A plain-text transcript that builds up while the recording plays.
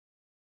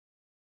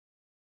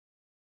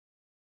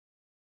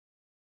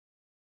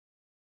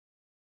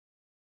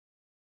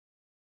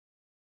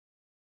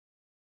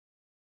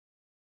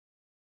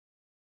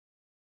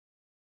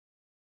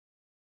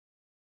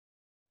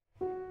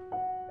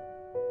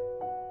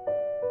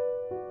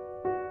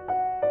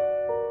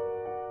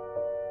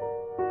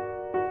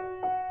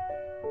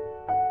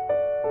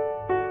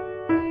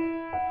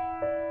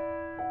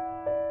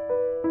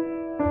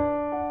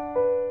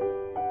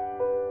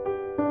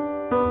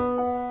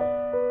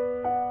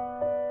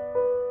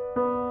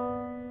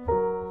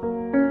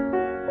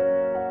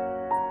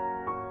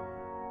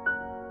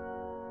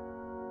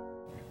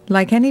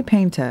Like any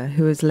painter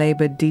who has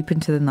labored deep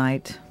into the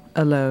night,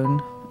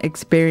 alone,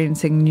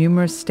 experiencing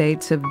numerous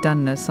states of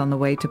doneness on the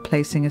way to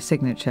placing a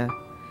signature,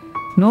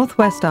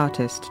 Northwest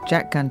artist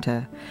Jack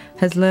Gunter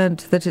has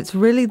learnt that it's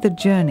really the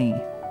journey,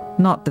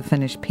 not the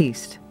finished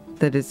piece,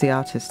 that is the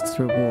artist's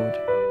reward.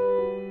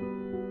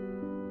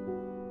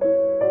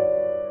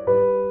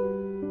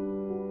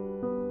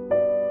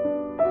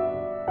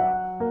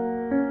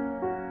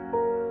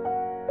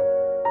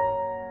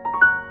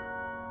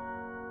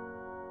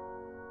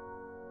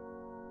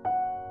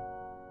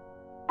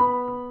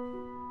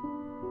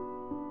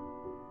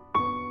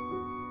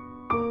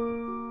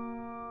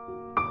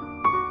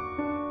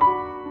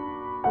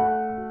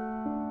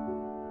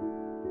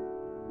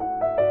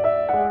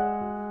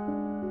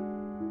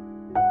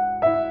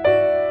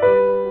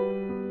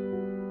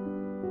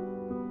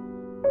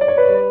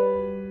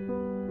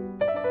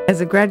 As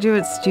a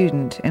graduate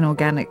student in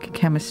organic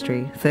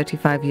chemistry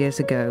 35 years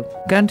ago,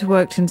 Gunter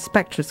worked in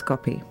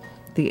spectroscopy,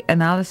 the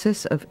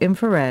analysis of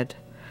infrared,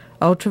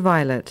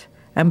 ultraviolet,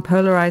 and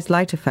polarized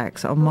light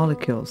effects on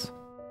molecules.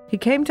 He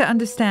came to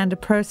understand a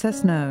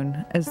process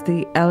known as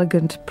the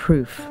elegant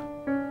proof.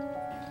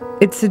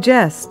 It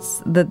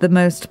suggests that the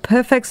most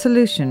perfect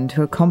solution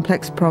to a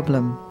complex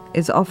problem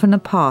is often a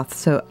path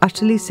so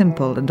utterly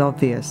simple and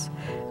obvious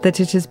that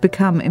it has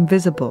become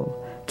invisible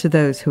to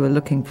those who are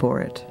looking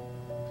for it.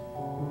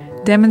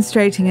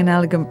 Demonstrating an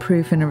elegant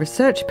proof in a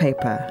research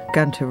paper,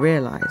 Gunter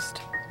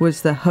realized,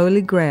 was the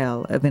holy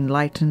grail of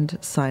enlightened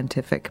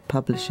scientific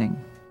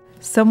publishing.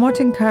 Somewhat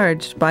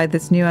encouraged by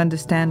this new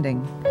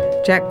understanding,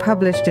 Jack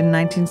published in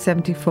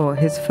 1974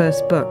 his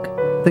first book,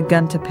 The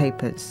Gunter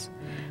Papers,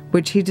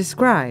 which he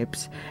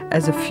describes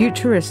as a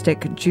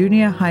futuristic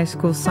junior high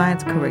school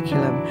science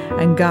curriculum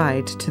and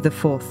guide to the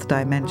fourth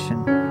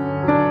dimension.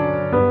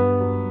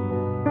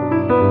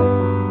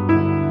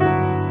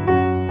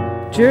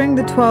 During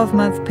the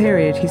 12-month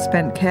period he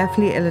spent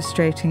carefully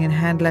illustrating and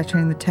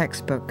hand-lettering the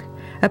textbook,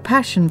 a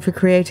passion for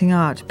creating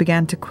art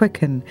began to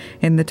quicken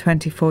in the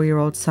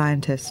 24-year-old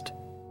scientist.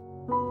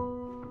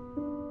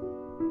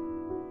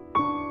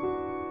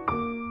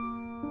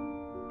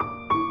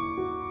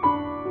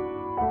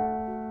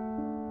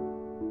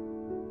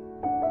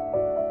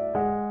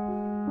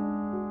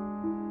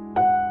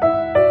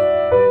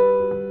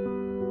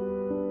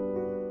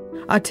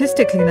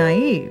 Artistically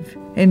naive,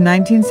 in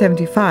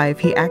 1975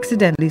 he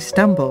accidentally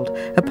stumbled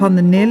upon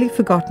the nearly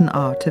forgotten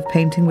art of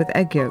painting with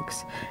egg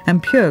yolks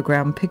and pure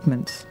ground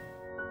pigments.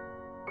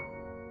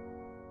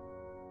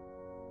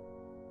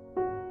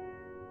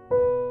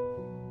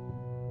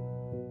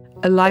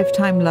 A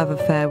lifetime love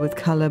affair with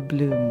color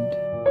bloomed.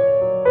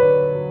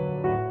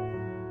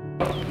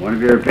 One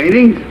of your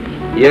paintings?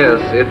 Yes,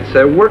 it's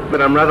a work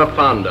that I'm rather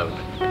fond of.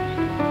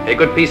 A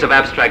good piece of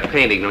abstract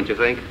painting, don't you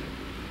think?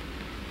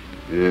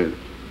 Yeah.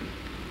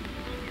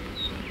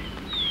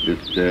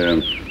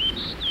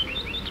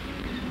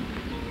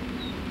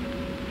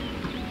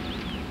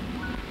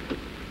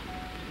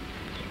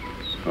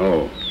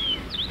 Oh,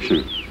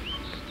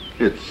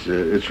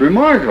 it's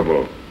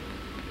remarkable.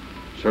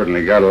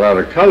 Certainly got a lot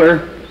of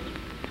color.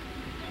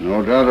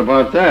 No doubt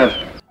about that.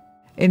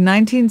 In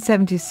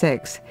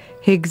 1976,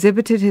 he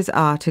exhibited his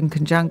art in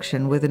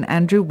conjunction with an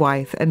Andrew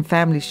Wyeth and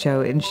family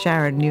show in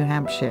Sharon, New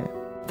Hampshire.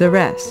 The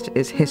rest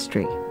is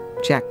history,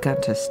 Jack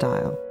Gunter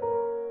style.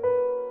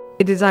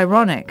 It is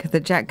ironic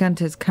that Jack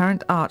Gunter's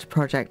current art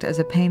project as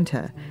a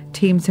painter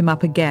teams him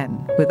up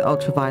again with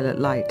ultraviolet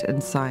light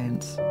and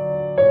science.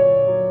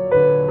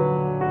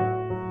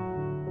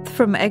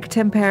 From egg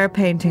tempera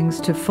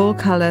paintings to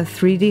full-color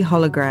 3D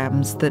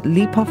holograms that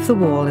leap off the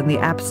wall in the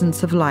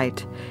absence of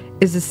light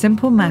is a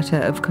simple matter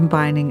of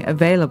combining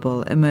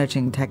available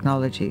emerging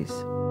technologies.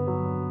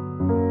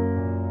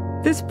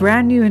 This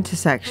brand new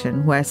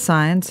intersection where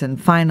science and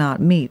fine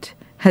art meet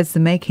has the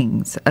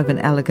makings of an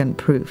elegant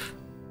proof.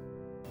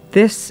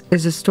 This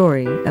is a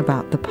story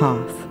about the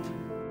path.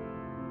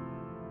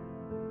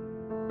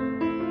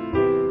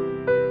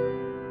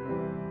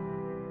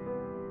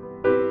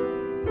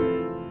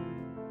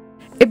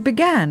 It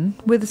began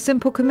with a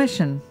simple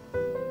commission.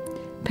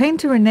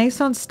 Paint a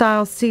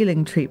Renaissance-style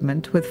ceiling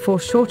treatment with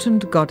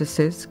foreshortened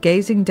goddesses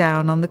gazing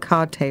down on the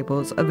card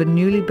tables of a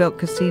newly built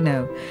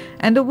casino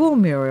and a wall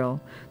mural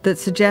that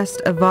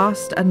suggests a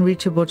vast,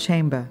 unreachable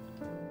chamber.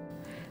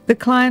 The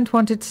client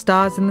wanted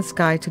stars in the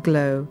sky to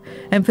glow,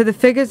 and for the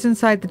figures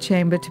inside the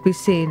chamber to be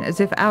seen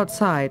as if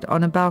outside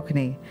on a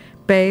balcony,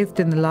 bathed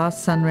in the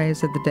last sun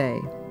rays of the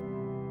day.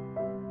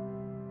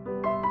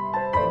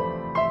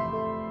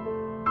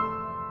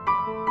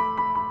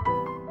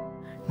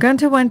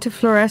 Gunter went to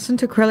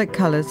fluorescent acrylic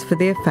colors for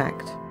the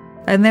effect,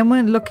 and then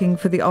went looking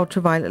for the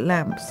ultraviolet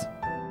lamps.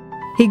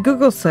 He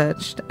Google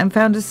searched and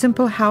found a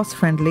simple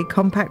house-friendly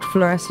compact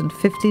fluorescent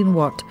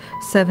 15-watt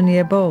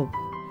 7-year bulb.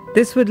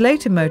 This would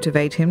later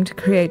motivate him to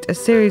create a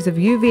series of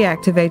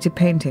UV-activated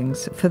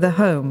paintings for the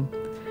home,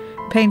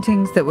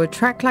 paintings that were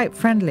track-light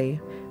friendly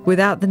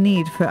without the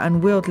need for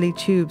unwieldy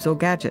tubes or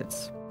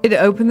gadgets. It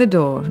opened the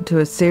door to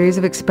a series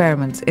of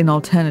experiments in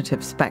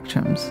alternative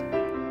spectrums,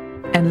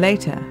 and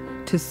later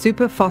to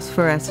super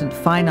phosphorescent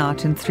fine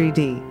art in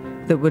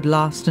 3D that would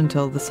last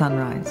until the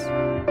sunrise.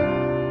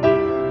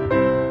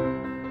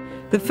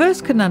 The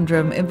first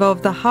conundrum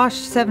involved the harsh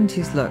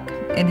 70s look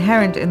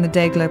inherent in the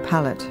Dayglow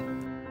palette.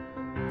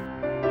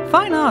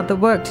 Fine art that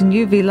worked in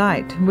UV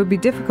light would be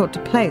difficult to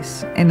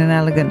place in an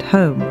elegant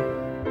home.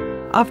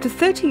 After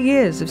 30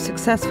 years of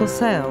successful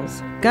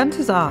sales,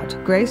 Gunter's art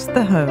graced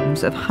the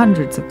homes of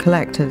hundreds of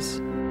collectors.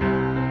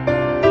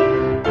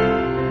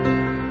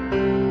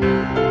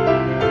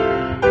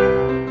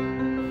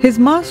 His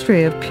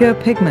mastery of pure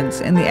pigments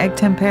in the egg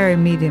tempera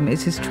medium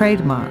is his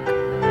trademark.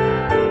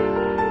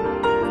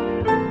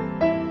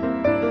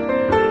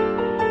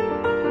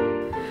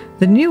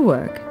 The new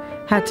work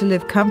had to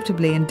live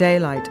comfortably in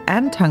daylight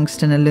and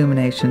tungsten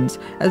illuminations,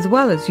 as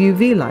well as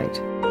UV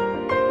light.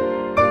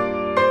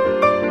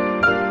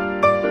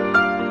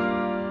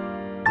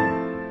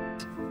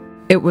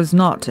 It was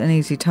not an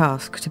easy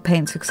task to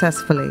paint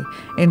successfully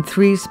in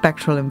 3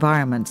 spectral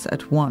environments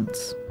at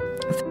once.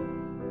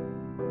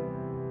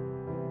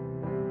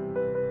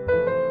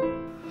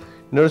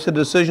 Notice the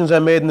decisions I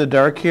made in the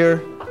dark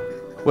here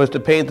was to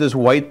paint this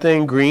white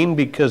thing green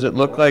because it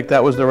looked like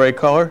that was the right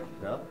color.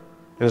 Yeah.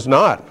 And it's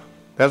not.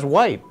 That's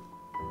white.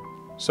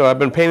 So I've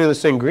been painting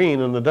this thing green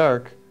in the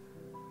dark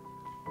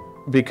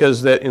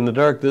because that in the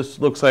dark this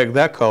looks like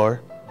that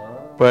color.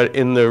 But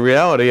in the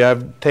reality,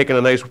 I've taken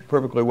a nice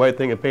perfectly white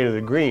thing and painted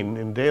it green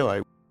in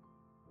daylight.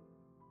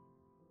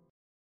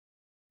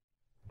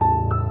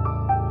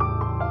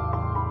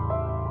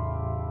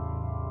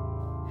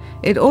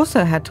 It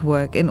also had to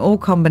work in all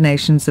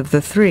combinations of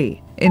the 3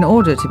 in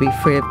order to be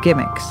free of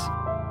gimmicks.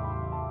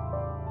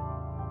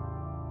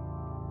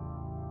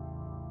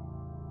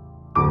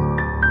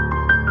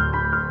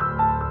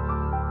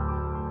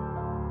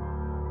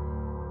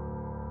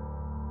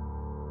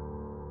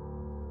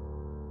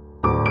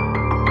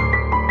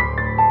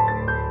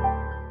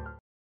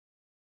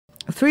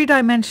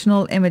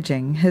 Three-dimensional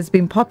imaging has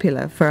been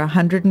popular for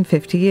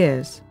 150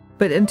 years,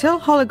 but until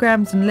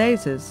holograms and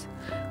lasers,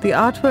 the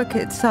artwork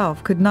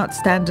itself could not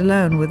stand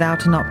alone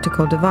without an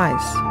optical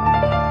device.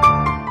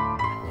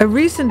 A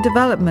recent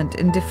development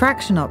in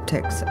diffraction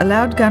optics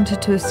allowed Gunter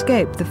to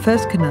escape the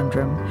first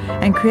conundrum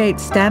and create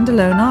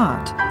standalone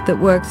art that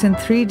works in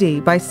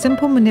 3D by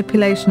simple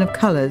manipulation of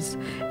colors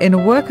in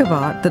a work of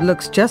art that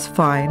looks just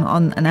fine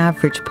on an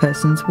average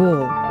person's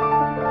wall.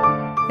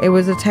 It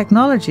was a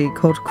technology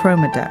called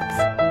chroma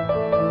depth.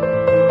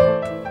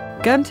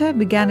 Gunter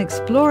began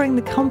exploring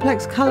the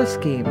complex color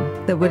scheme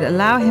that would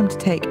allow him to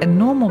take a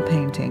normal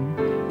painting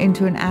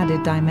into an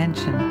added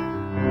dimension.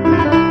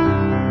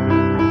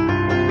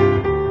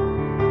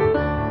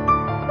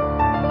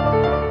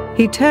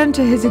 He turned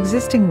to his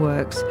existing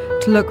works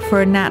to look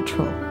for a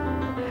natural,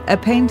 a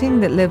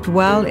painting that lived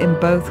well in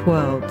both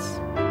worlds.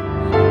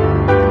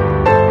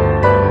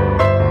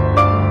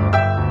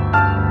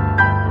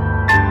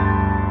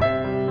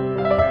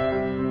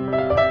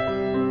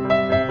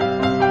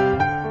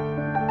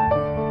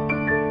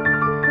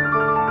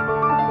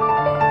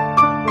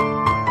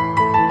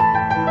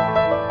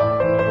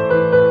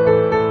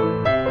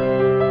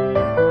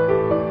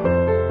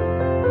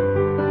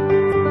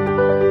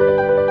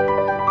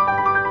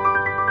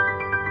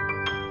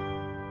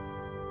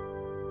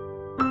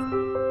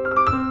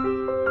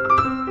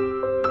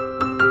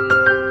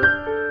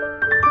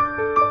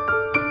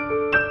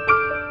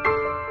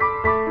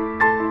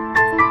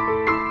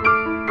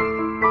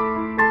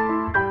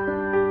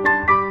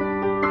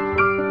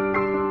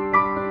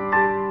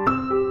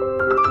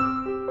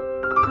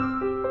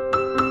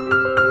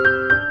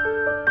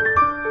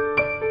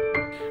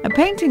 A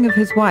painting of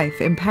his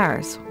wife in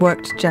Paris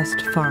worked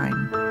just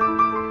fine.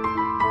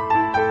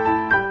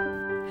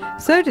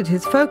 So did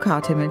his folk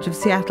art image of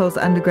Seattle's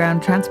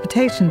underground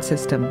transportation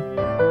system.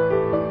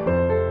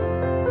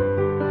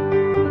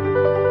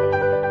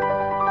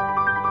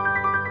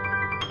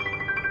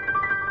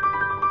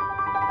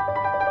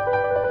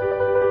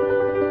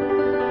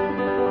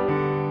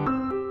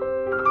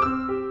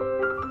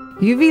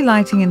 UV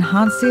lighting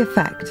enhanced the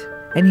effect,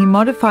 and he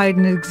modified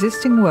an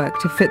existing work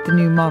to fit the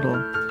new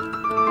model.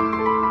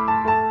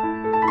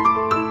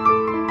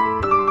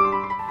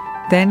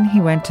 Then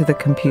he went to the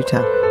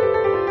computer.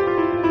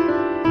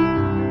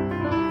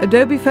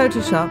 Adobe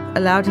Photoshop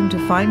allowed him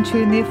to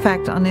fine-tune the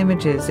effect on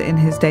images in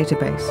his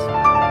database.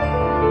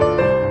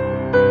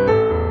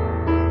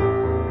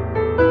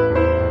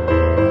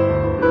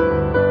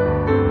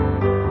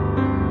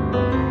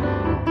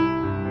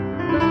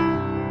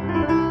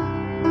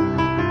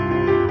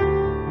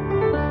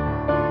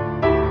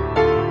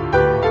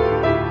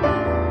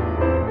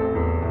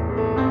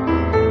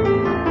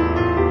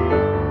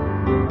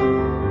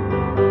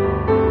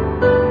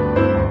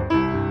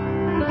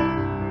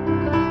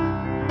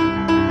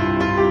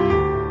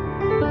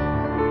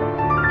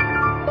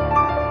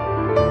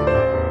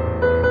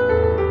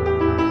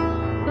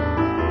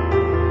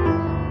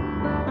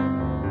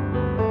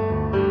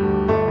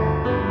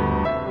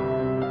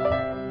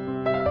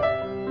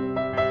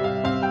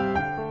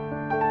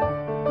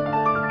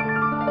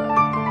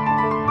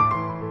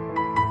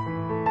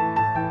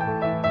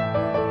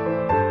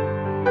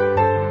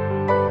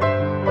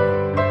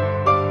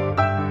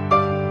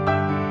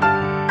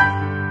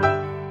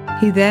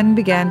 He then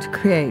began to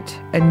create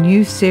a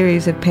new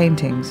series of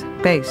paintings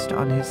based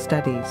on his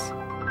studies.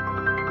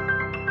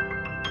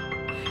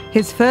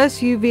 His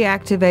first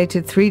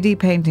UV-activated 3D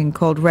painting,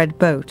 called Red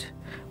Boat,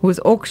 was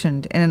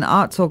auctioned in an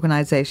arts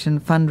organization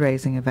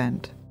fundraising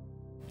event.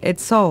 It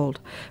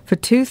sold for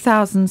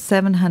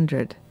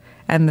 $2,700,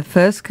 and the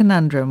first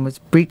conundrum was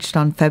breached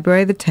on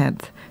February the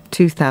 10th,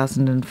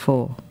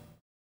 2004.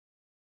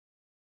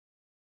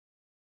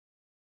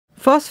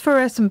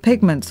 Phosphorescent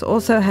pigments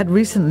also had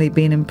recently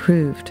been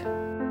improved.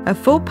 A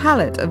full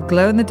palette of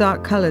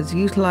glow-in-the-dark colors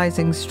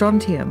utilizing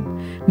strontium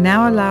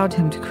now allowed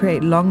him to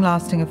create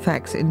long-lasting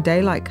effects in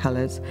daylight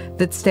colors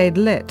that stayed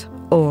lit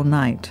all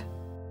night.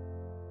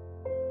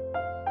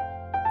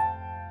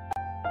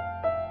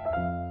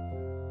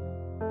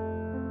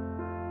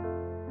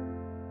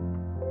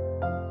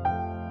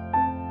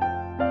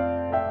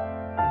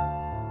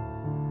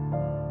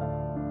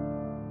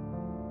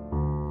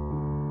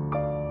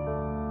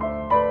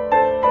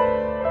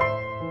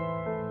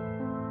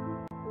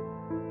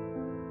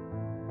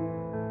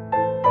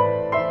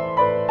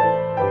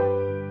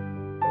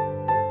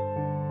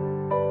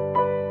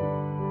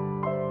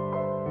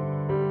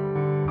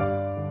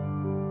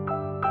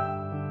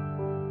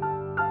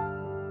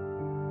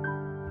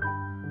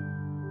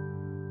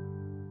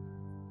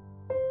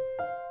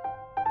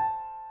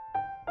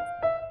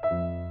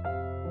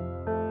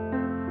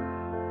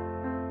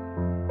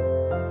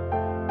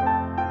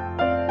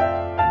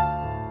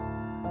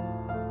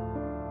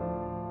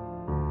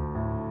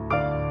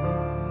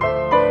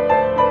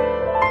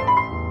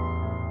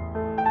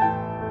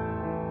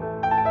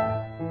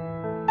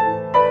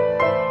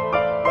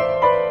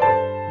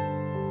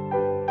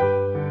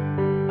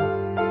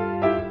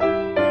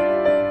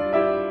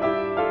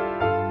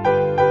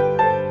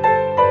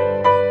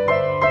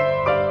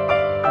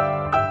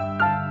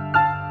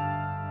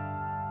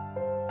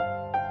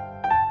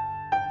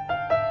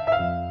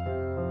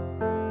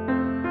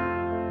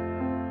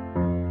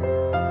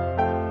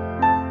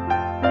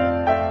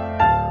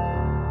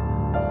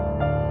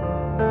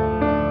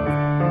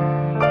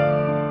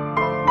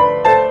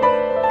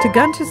 To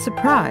Gunter's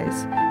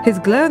surprise, his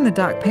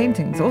glow-in-the-dark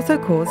paintings also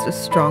caused a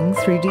strong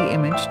 3D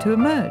image to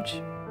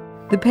emerge.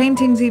 The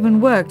paintings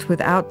even worked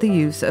without the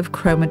use of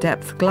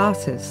chroma-depth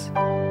glasses.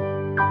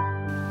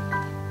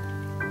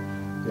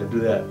 Yeah, do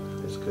that.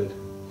 That's good.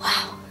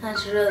 Wow,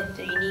 that's really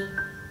 3D.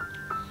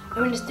 I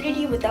mean, it's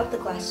 3D without the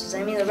glasses.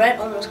 I mean, the red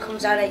almost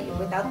comes out at you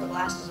without the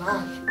glasses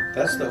on.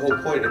 That's the whole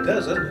point. It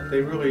does, doesn't it?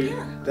 They really,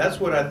 Yeah. That's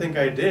what I think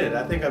I did.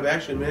 I think I've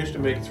actually managed to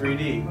make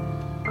 3D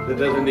that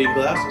doesn't need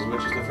glasses,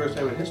 which is the first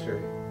time in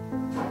history.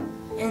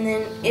 And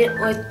then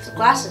with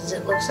glasses,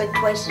 it looks like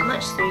twice as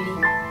much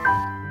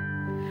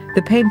 3D.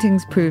 The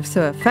paintings proved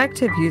so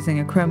effective using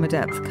a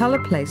chroma-depth color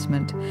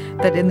placement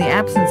that in the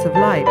absence of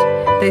light,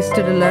 they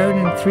stood alone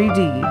in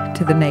 3D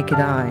to the naked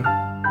eye.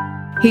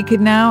 He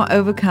could now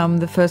overcome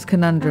the first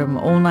conundrum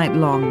all night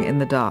long in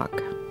the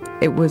dark.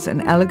 It was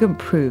an elegant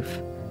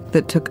proof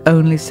that took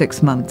only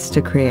 6 months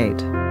to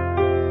create.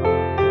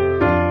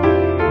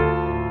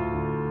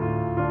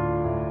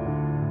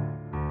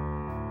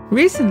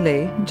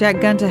 Recently,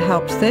 Jack Gunter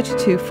helped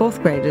 32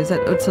 fourth graders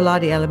at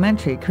Utsaladi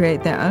Elementary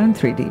create their own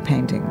 3D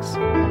paintings.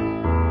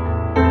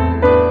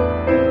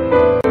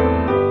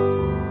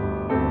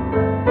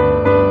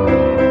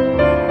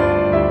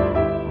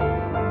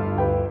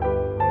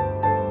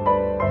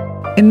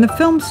 In the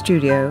film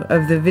studio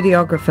of the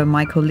videographer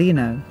Michael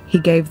Lino, he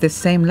gave this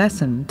same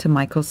lesson to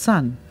Michael's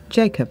son,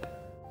 Jacob.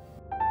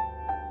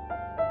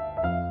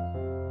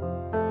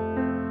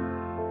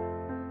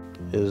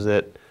 Is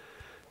that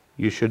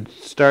you should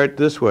start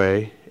this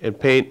way and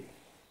paint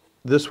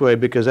this way,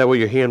 because that way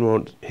your hand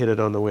won't hit it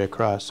on the way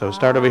across. So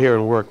start over here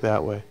and work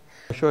that way.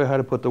 I'll show you how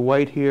to put the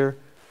white here.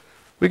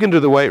 We can do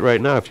the white right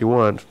now if you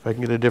want, if I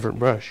can get a different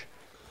brush.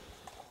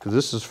 Because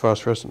this is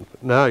phosphorescent.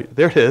 Now,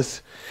 there it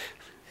is.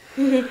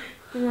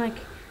 I'm like,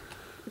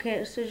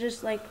 okay, so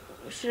just like,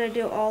 should I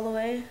do it all the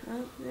way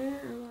up there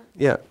or what?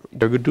 Yeah,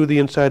 do the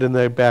inside and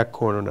the back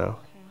corner now. Okay.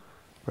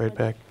 Right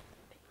back.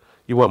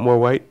 You want more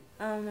white?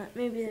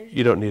 Maybe there's...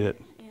 You don't need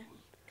it. Yeah,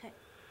 okay.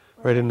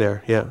 Right in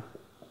there, yeah.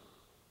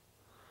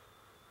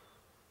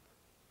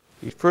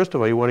 First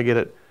of all, you want to get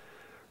it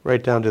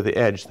right down to the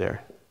edge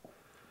there.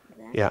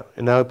 That? Yeah,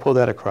 and now pull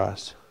that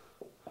across.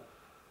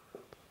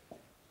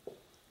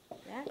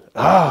 That?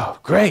 Oh,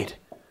 great.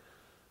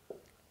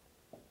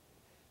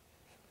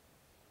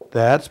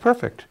 That's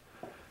perfect.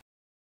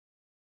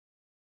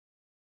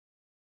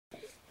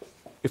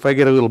 If I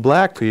get a little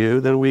black for you,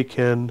 then we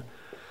can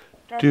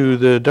do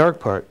the dark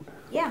part.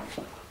 Yeah.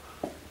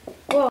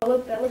 Whoa,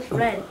 look, that looks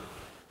red.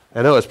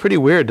 I know, it's pretty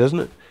weird, doesn't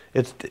it?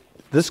 It's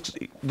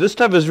this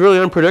stuff is really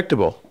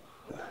unpredictable.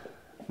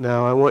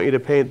 Now I want you to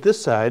paint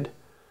this side.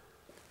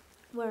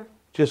 Where?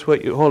 Just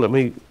what you hold it. Let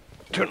me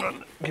turn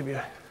on. Give you.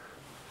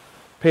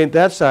 Paint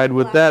that side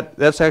with that.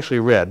 That's actually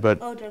red, but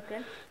Oh, dark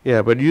red.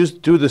 yeah. But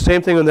do the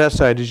same thing on that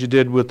side as you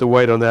did with the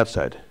white on that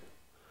side.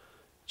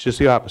 It's just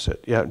the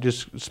opposite. Yeah,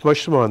 just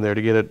smush some on there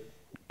to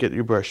get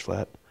your brush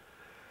flat.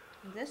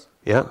 Like this?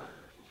 Yeah.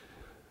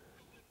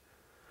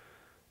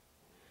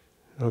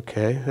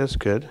 Okay, that's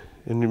good.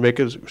 And you make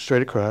it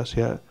straight across,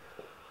 yeah.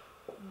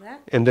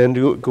 That? And then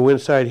go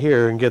inside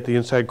here and get the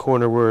inside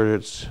corner where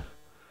it's,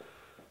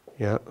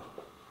 yeah.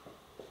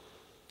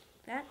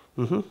 That?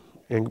 Mm-hmm.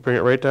 And bring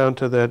it right down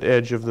to that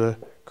edge of the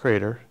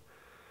crater.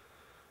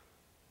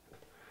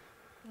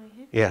 Right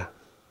here? Yeah.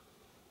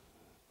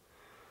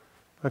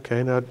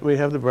 Okay, now we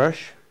have the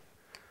brush.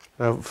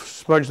 Now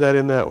smudge that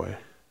in that way.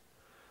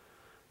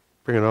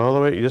 Bring it all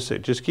the way. You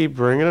just keep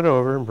bringing it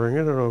over and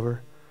bringing it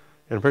over,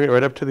 and bring it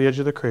right up to the edge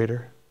of the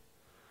crater.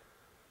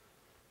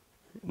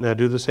 Now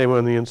do the same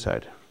on the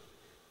inside.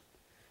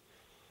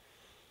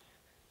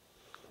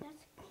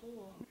 That's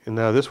cool. And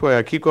now this way,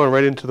 I keep going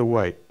right into the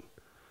white.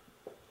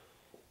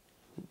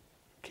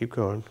 Keep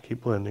going,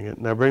 keep blending it.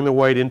 Now bring the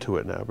white into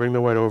it now. Bring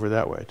the white over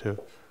that way too.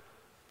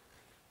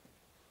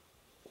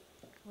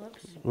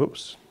 Whoops.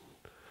 Whoops.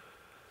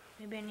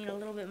 Maybe I need a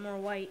little bit more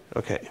white.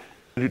 Okay.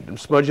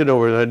 Smudge it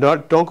over.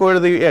 Don't go to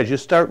the edge.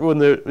 Just start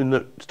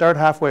start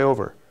halfway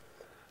over.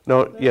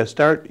 No, yeah,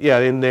 start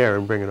in there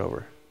and bring it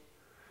over.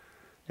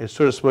 And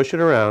sort of smush it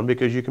around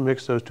because you can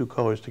mix those two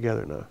colors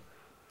together now.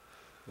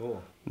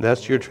 Cool.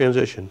 That's your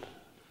transition.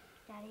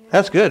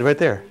 That's good right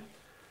there.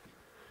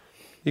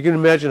 You can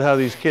imagine how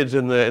these kids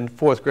in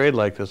fourth grade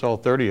like this, all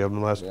 30 of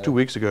them last 2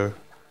 weeks ago.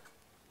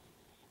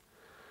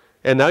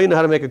 And now you know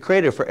how to make a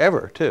crater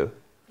forever too.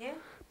 Yeah.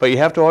 But you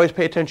have to always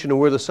pay attention to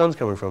where the sun's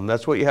coming from.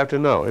 That's what you have to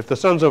know. If the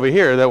sun's over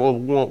here, that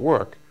won't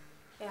work.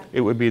 Yeah.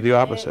 It would be the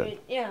opposite.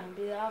 It'd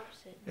be the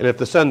opposite. And if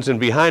the sun's in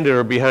behind it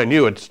or behind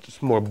you, it's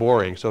just more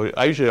boring. So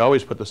I usually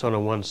always put the sun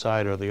on one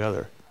side or the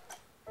other.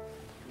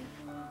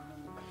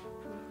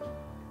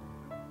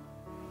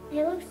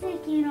 It looks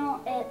like,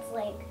 it's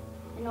like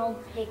an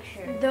old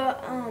picture.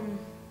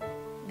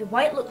 The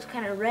white looks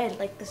kind of red,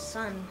 like the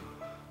sun.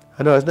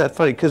 I know, isn't that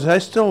funny? Because I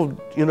still,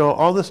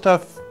 all this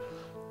stuff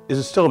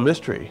is still a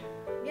mystery.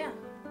 Yeah.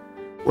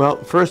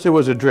 Well, first there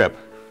was a drip.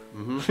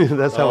 Mm-hmm.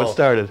 That's how it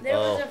started. There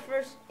was a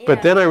first. Yeah.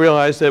 But then I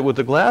realized that with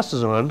the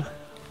glasses on,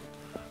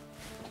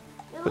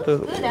 It looks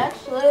good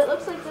actually. It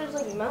looks like there's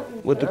like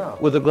mountains.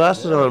 with the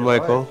glasses on,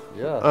 Michael.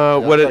 Yeah.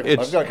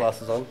 It's I've got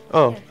glasses on.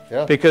 oh,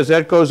 Yeah. because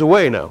that goes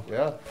away now,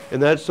 Yeah.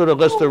 and that sort of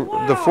lets the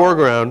wow.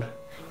 foreground.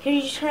 Can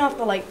you just turn off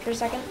the light for a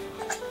second?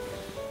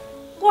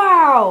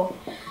 Wow!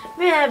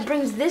 Man, it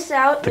brings this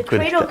out. The good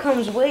cradle stuff.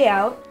 comes way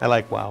out. I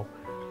like wow.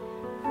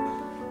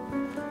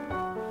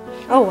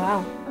 Oh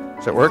wow.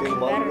 Does that work? See the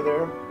monitor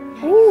there?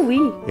 Ooh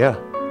wee. Yeah.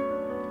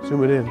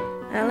 Zoom it in.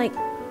 That like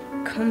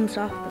comes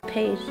off the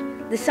page.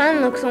 The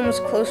sun looks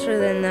almost closer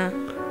than the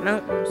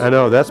mountains. I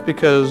know. That's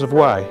because of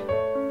why?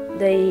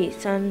 The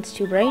sun's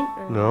too bright?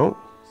 No.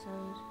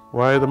 Sun's...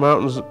 Why are the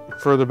mountains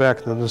further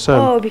back than the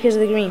sun? Oh, because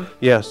of the green.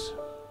 Yes.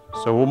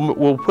 So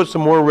we'll put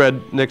some more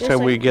red next Just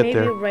time we like get maybe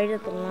there. right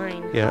at the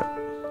line. Yeah.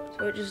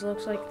 So it just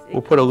looks like...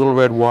 We'll put a little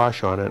red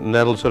wash on it, and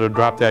that'll sort of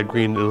drop that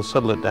green. It'll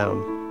settle it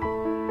down.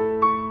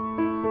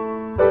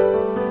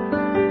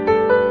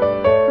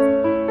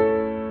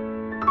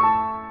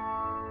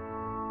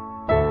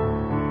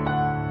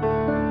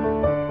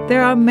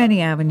 There are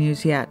many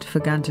avenues yet for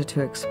Gunter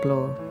to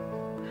explore.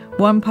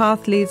 One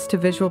path leads to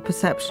visual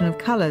perception of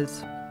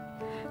colours.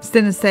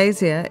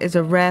 Synesthesia is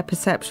a rare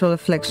perceptual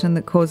affliction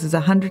that causes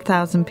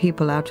 100,000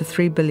 people out of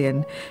 3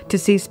 billion to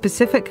see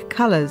specific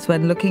colours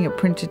when looking at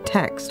printed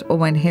text or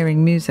when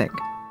hearing music.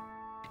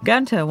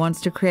 Gunter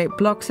wants to create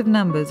blocks of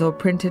numbers or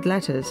printed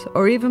letters,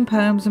 or even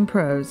poems and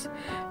prose,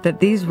 that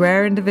these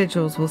rare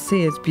individuals will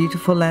see as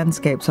beautiful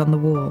landscapes on the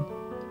wall.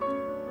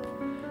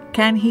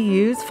 Can he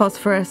use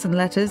phosphorescent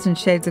letters and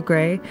shades of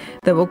grey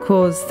that will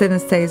cause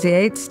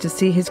synesthesiates to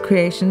see his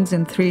creations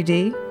in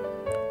 3D?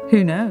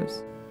 Who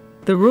knows?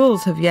 The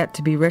rules have yet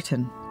to be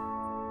written.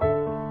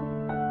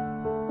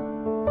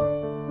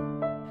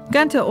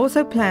 Gunter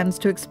also plans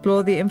to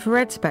explore the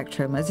infrared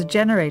spectrum as a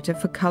generator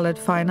for coloured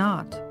fine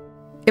art.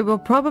 It will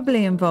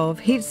probably involve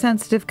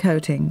heat-sensitive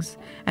coatings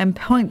and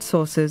point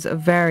sources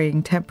of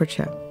varying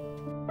temperature.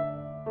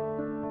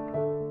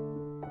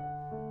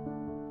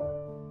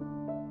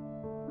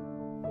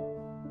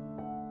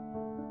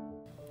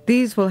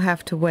 These will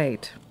have to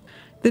wait.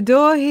 The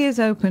door he has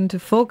opened to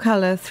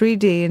full-colour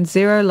 3D and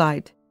zero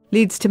light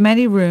leads to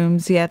many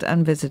rooms yet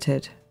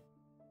unvisited.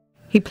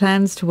 He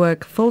plans to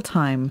work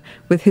full-time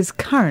with his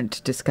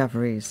current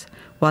discoveries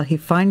while he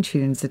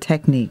fine-tunes the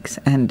techniques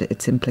and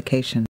its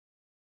implications.